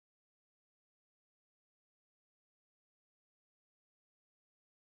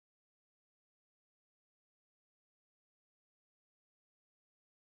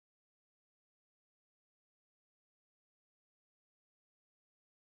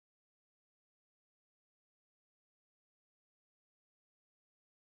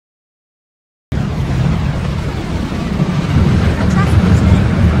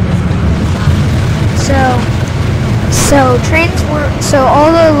So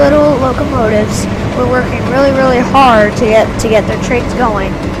all the little locomotives were working really hard to get their trains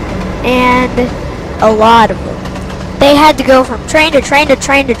going, and a lot of them. They had to go from train to train to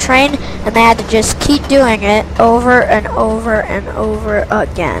train to train, and they had to just keep doing it over and over and over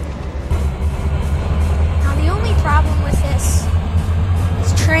again. Now the only problem with this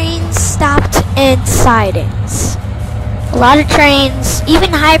is trains stopped in sidings. A lot of trains,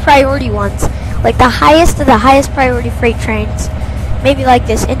 even high priority ones, like the highest of the highest priority freight trains, maybe like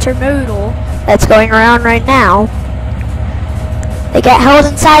this intermodal that's going around right now, they get held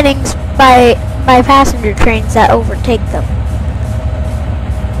in sidings by passenger trains that overtake them.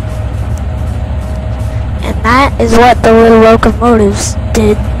 And that is what the little locomotives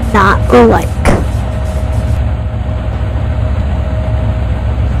did not like.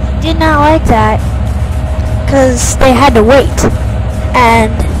 Did not like that because they had to wait,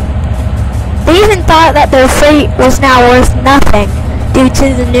 and they even thought that their freight was now worth nothing due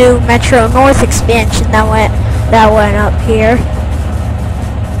to the new Metro North expansion that went up here.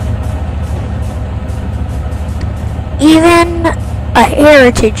 Even a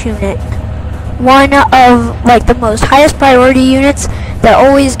heritage unit, one of like the most highest priority units that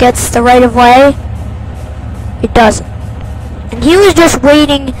always gets the right of way, it doesn't. And he was just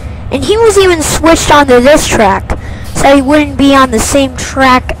waiting, and he was even switched onto this track so he wouldn't be on the same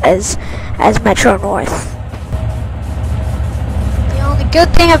track as Metro North. The only good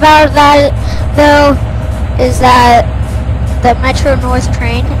thing about that though is that the Metro North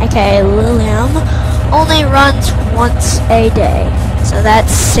train, aka Lilium, only runs once a day. So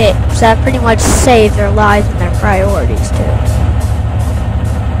that's it. So that pretty much saved their lives and their priorities too.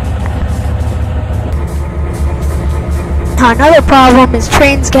 Now another problem is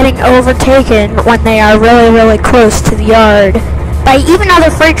trains getting overtaken when they are really close to the yard by even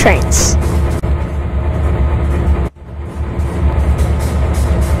other freight trains.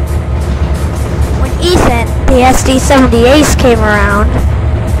 When Ethan, the SD70 Ace, came around,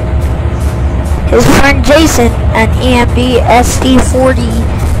 his friend Jason, an EMB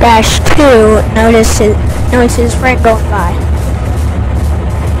SD40-2, noticed his friend going by.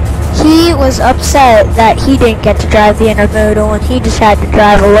 He was upset that he didn't get to drive the intermodal and he just had to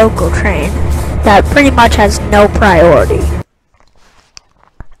drive a local train that pretty much has no priority.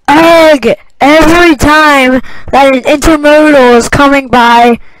 Ugh! Every time that an intermodal is coming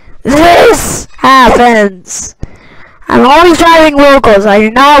by, this happens. I'm always driving locals. I do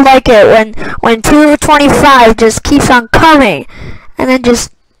not like it when 225 just keeps on coming and then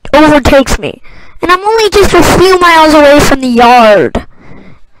just overtakes me. And I'm only just a few miles away from the yard.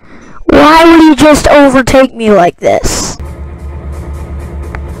 Why would he just overtake me like this?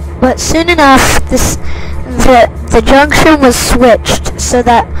 But soon enough, the junction was switched so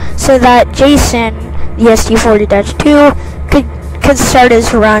that Jason, the SD40-2, could start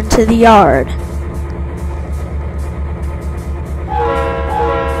his run to the yard.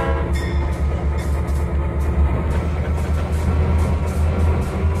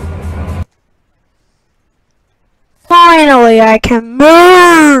 Finally, I can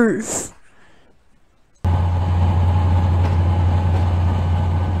move!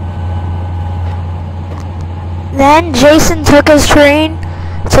 Then Jason took his train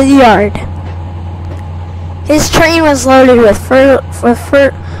to the yard. His train was loaded with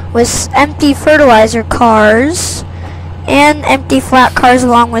empty fertilizer cars and empty flat cars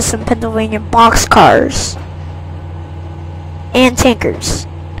along with some Pennsylvania box cars and tankers.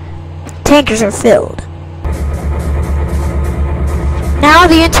 Tankers are filled. Now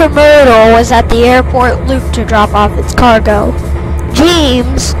the intermodal was at the airport loop to drop off its cargo.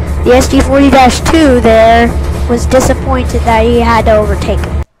 James, the SD40-2 there, was disappointed that he had to overtake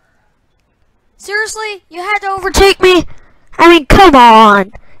him. Seriously? You had to overtake me? I mean, come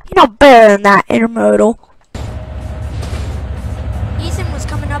on. You know better than that, intermodal. Ethan was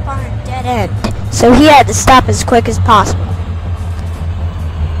coming up on a dead end, so he had to stop as quick as possible.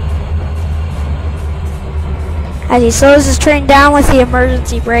 As he slows his train down with the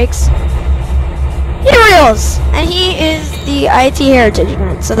emergency brakes, he reels, and he is the IT heritage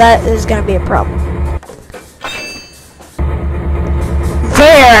unit, so that is going to be a problem.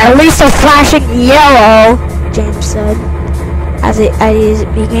 There, at least a flashing yellow, James said, as it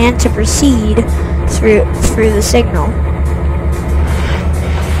began to proceed through the signal.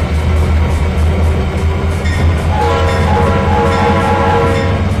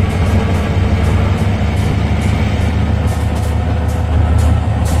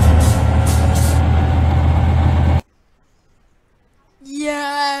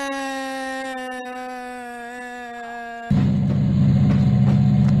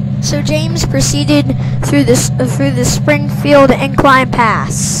 So James proceeded through the Springfield incline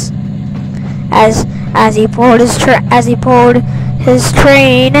pass. As he pulled his train,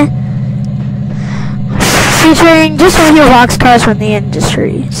 featuring just a few boxcars from the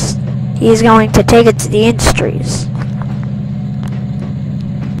industries. He's going to take it to the industries.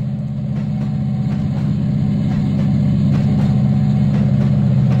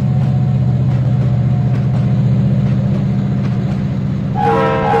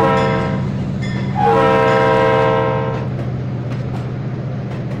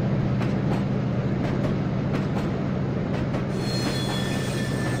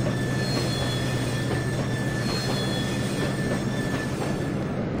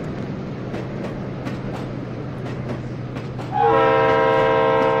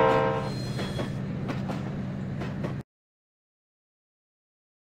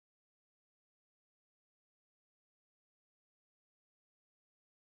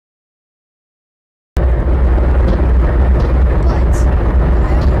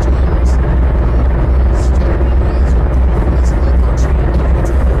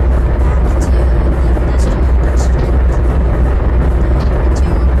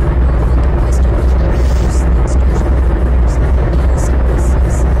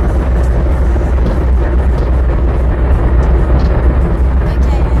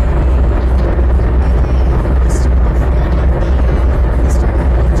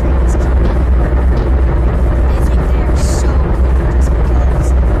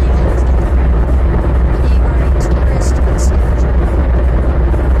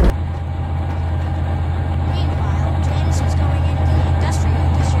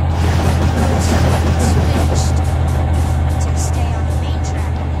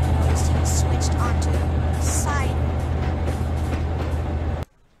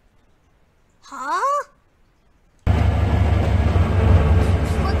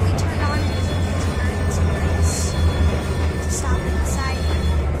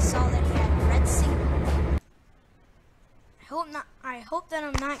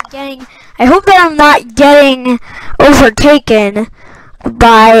 I hope that I'm not getting overtaken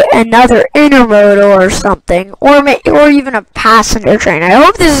by another intermodal or something, or even a passenger train. I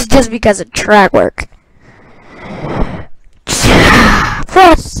hope this is just because of track work.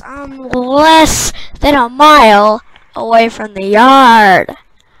 Plus, I'm less than a mile away from the yard.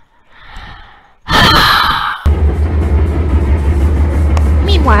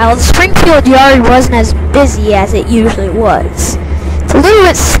 Meanwhile, the Springfield yard wasn't as busy as it usually was. It's a little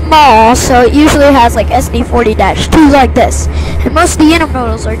bit small, so it usually has like SD40-2 like this, and most of the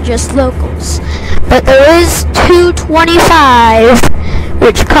intermodals are just locals. But there is 225,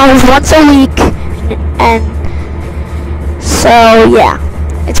 which comes once a week, and so yeah,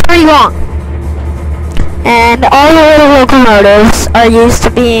 it's pretty long. And all the little locomotives are used to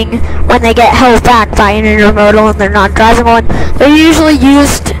being, when they get held back by an intermodal and they're not driving one, they're usually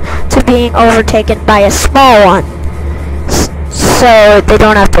used to being overtaken by a small one, so they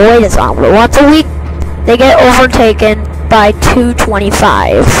don't have to wait as long. But once a week, they get overtaken by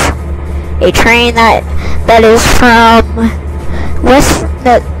 225, a train that is from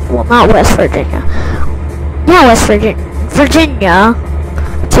Virginia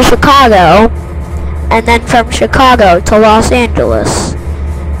to Chicago, and then from Chicago to Los Angeles.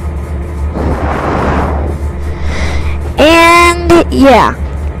 And yeah,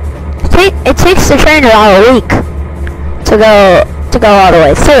 it takes the train about a week to go all the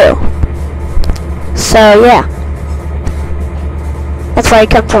way through. So yeah, that's why it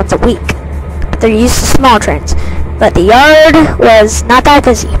comes once a week. But they're used to small trains. But the yard was not that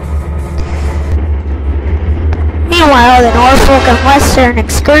busy. Meanwhile, the Norfolk and Western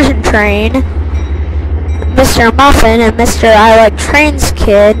excursion train, Mr. Muffin and Mr. I Like Trains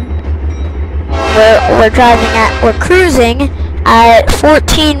kid, we're cruising at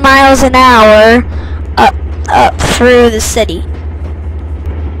 14 miles an hour up through the city.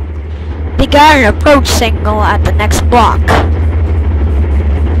 They got an approach signal at the next block.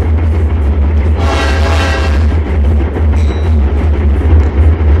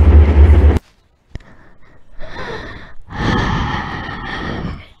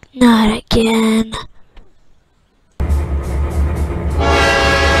 Not again.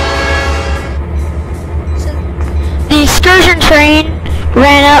 The excursion train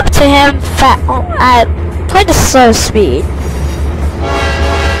ran up to him at quite a slow speed.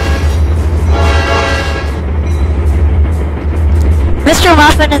 Mr.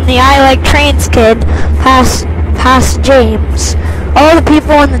 Muffin and the I Like Trains kid passed James. All the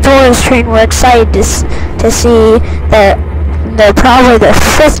people on the tourist train were excited to see they're probably the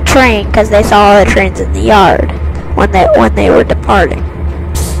 5th train, because they saw all the trains in the yard when they were departing.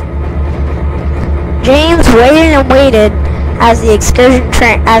 James waited and waited as the excursion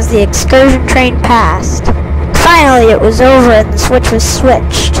train passed. Finally, it was over and the switch was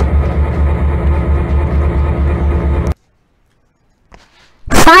switched.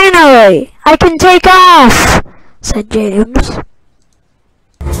 Finally, I can take off, said James.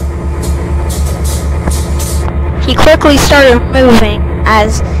 He quickly started moving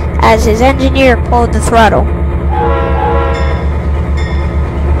as his engineer pulled the throttle.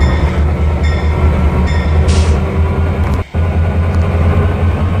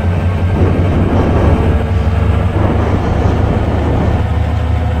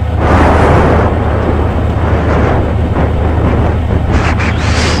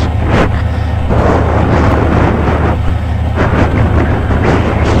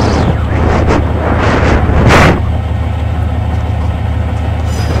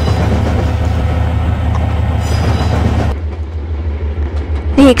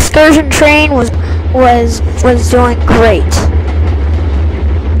 The excursion train was doing great.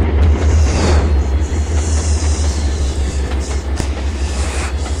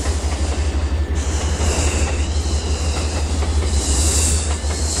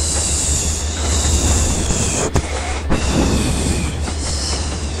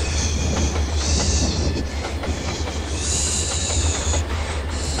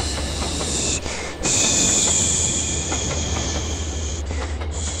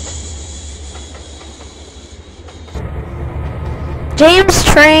 James'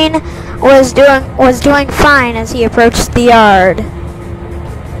 train was doing fine as he approached the yard.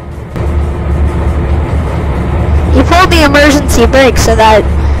 He pulled the emergency brake so that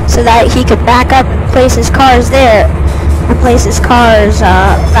he could back up and place his cars there, and place his cars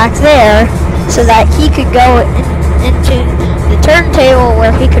back there, so that he could go into the turntable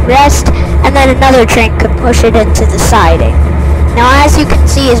where he could rest, and then another train could push it into the siding. Now, as you can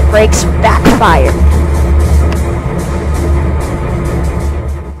see, his brakes backfired.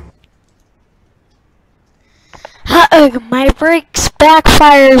 My brakes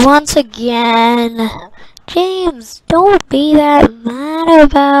backfired once again. James, don't be that mad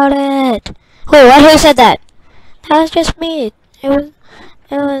about it. Wait, what? Who said that? That was just me. It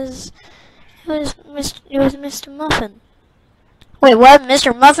was Mr. Muffin. Wait, what?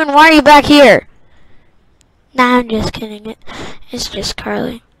 Mr. Muffin? Why are you back here? Nah, I'm just kidding. It's just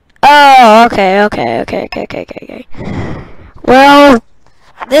Carly. Oh, okay. Well,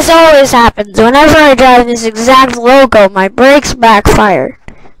 this always happens. Whenever I drive this exact logo, my brakes backfire.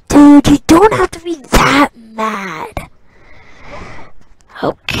 Dude, you don't have to be that mad.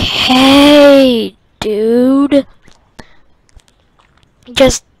 Okay, dude.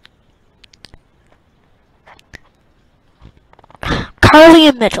 Just... Carly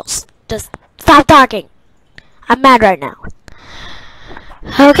and Mitchell, just stop talking. I'm mad right now.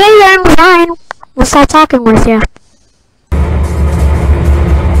 Okay, then, fine. We'll stop talking with you.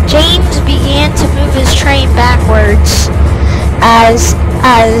 James began to move his train backwards as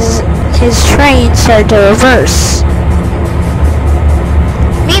his train started to reverse.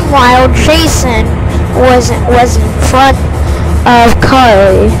 Meanwhile, Jason was in front of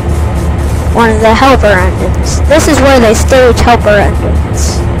Carly, one of the helper engines. This is where they stage helper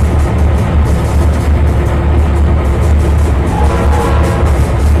engines.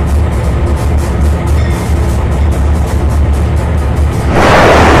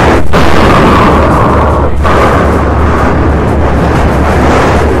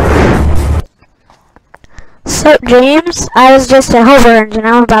 So, James, I was just a hover engine.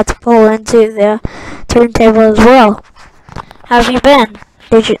 I'm about to pull into the turntable as well. How have you been?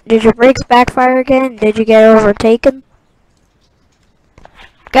 Did your brakes backfire again? Did you get overtaken?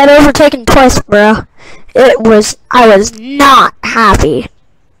 Got overtaken twice, bro. I was not happy.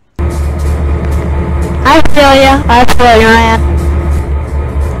 I feel you, man.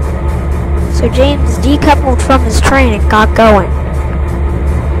 So James decoupled from his train and got going.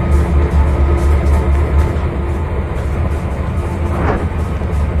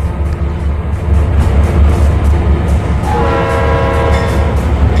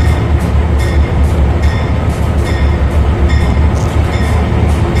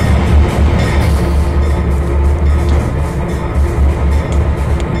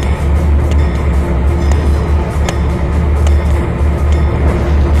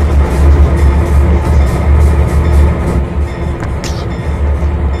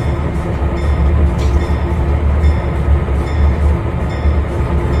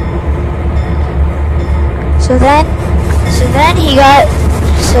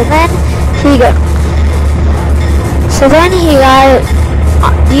 So then he got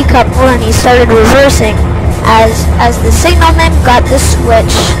decoupled and he started reversing as the signalman got the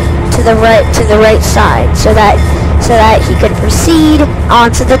switch to the right side so that he could proceed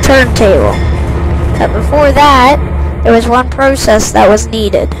onto the turntable. But before that, there was one process that was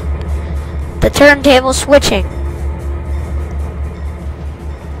needed. The turntable switching.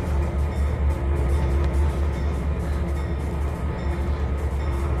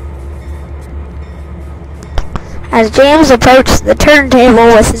 As James approached the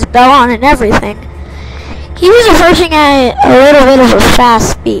turntable with his bell on and everything, he was approaching at a little bit of a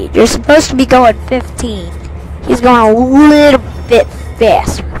fast speed. You're supposed to be going 15. He's going a little bit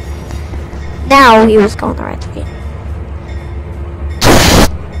faster. Now he was going the right speed.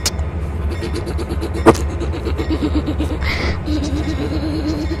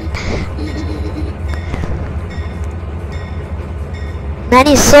 Then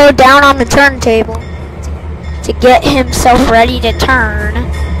he slowed down on the turntable to get himself ready to turn.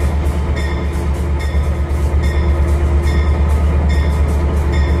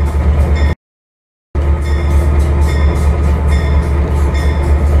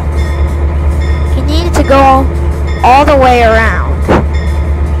 He needed to go all the way around.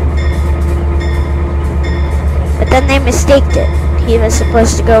 But then they mistaked it. He was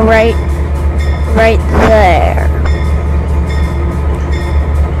supposed to go right there.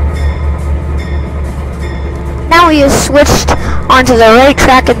 Now he has switched onto the right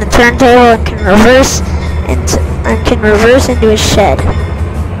track in the turntable and can reverse into his shed.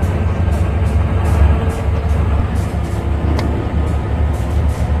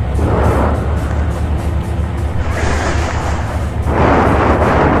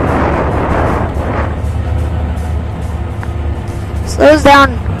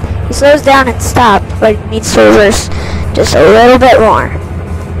 He slows down and stops, but he needs to reverse just a little bit more.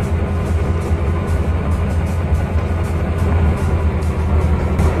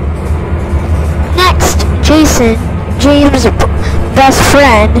 James' best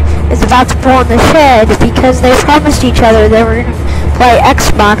friend, is about to pull in the shed because they promised each other they were going to play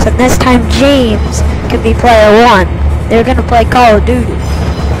Xbox, and this time James can be player 1. They're going to play Call of Duty.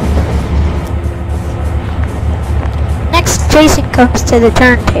 Next, Jason comes to the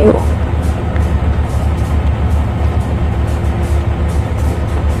turntable.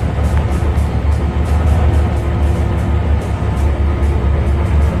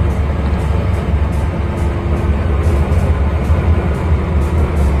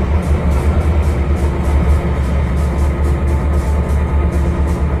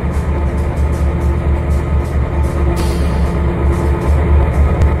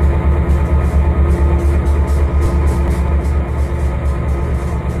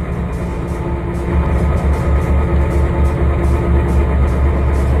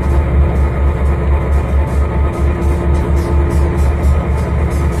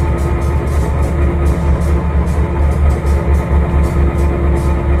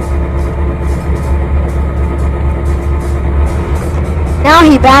 Now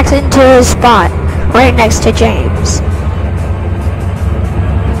he backs into his spot, right next to James.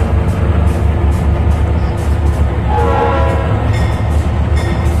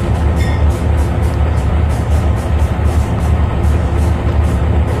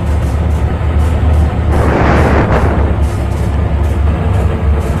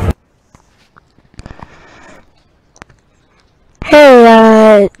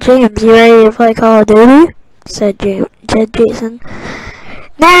 Hey, James, you ready to play Call of Duty? Said Jason.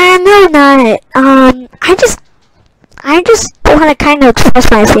 Nah, no, not. I just want to kind of express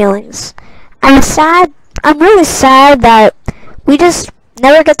my feelings. I'm really sad that we just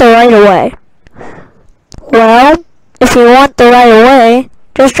never get the right of way. Well, if you want the right of way,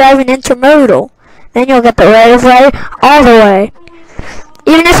 just drive an intermodal. Then you'll get the right of way all the way.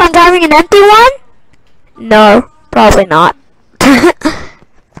 Even if I'm driving an empty one? No, probably not.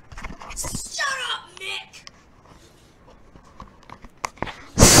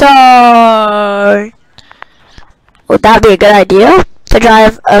 So, would that be a good idea? To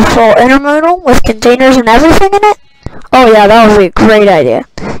drive a full intermodal with containers and everything in it? Oh yeah, that would be a great idea.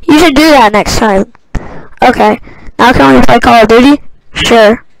 You should do that next time. Okay, now can we play Call of Duty?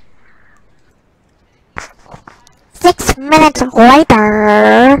 Sure. 6 minutes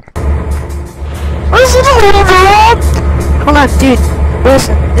later. Listen a little bit. Hold on, dude.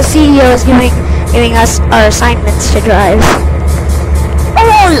 Listen, the CEO is giving us our assignments to drive.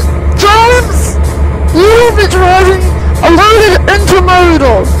 Oh, James! You'll be driving a loaded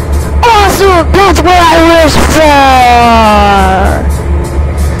intermodal! Awesome! That's what I wish for!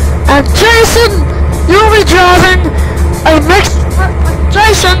 And Jason, you'll be driving a mixed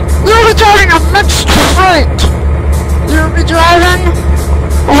freight! You'll be driving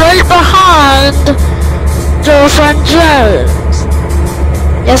right behind Joe and James.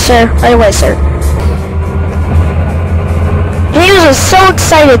 Yes, sir. Right away, sir. He was so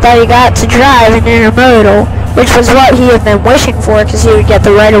excited that he got to drive an intermodal, which was what he had been wishing for because he would get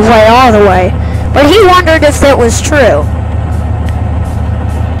the right of way all the way. But he wondered if it was true.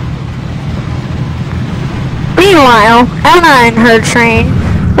 Meanwhile, Emma and her train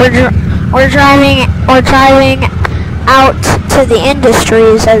were driving out to the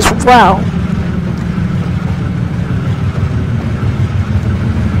industries as well.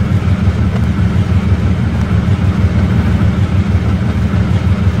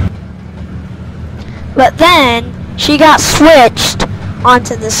 But then she got switched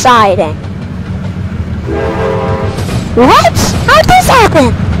onto the siding. What? How'd this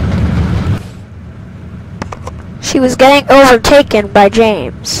happen? She was getting overtaken by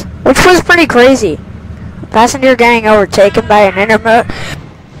James, which was pretty crazy. A passenger getting overtaken by an intermodal.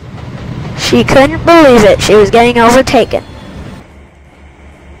 She couldn't believe it. She was getting overtaken.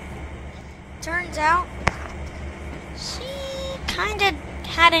 Turns out, she kinda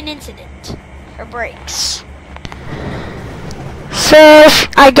had an incident. Her brakes. So,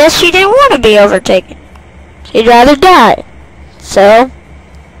 I guess she didn't want to be overtaken. She'd rather die. So,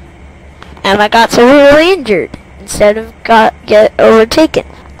 Emma got severely injured instead of get overtaken.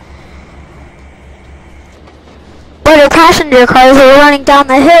 But her passenger cars were running down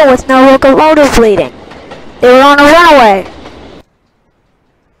the hill with no locomotive leading. They were on a runaway.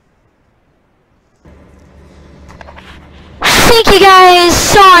 Thank you guys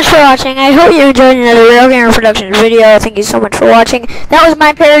so much for watching. I hope you enjoyed another Rail Gamer Productions video. Thank you so much for watching. That was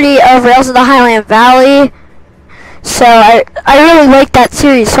my parody of Rails of the Highland Valley. So I really liked that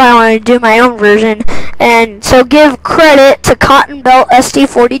series, so I wanted to do my own version. And so give credit to Cotton Belt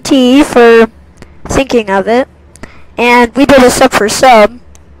SD40T for thinking of it. And we did a sub for sub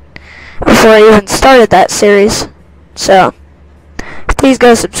before I even started that series. So please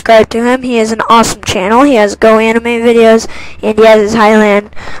go subscribe to him. He has an awesome channel. He has Go Anime videos, and he has his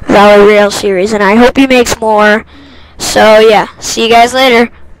Highland Valley Rail series, and I hope he makes more. So yeah, see you guys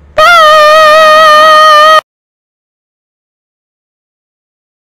later.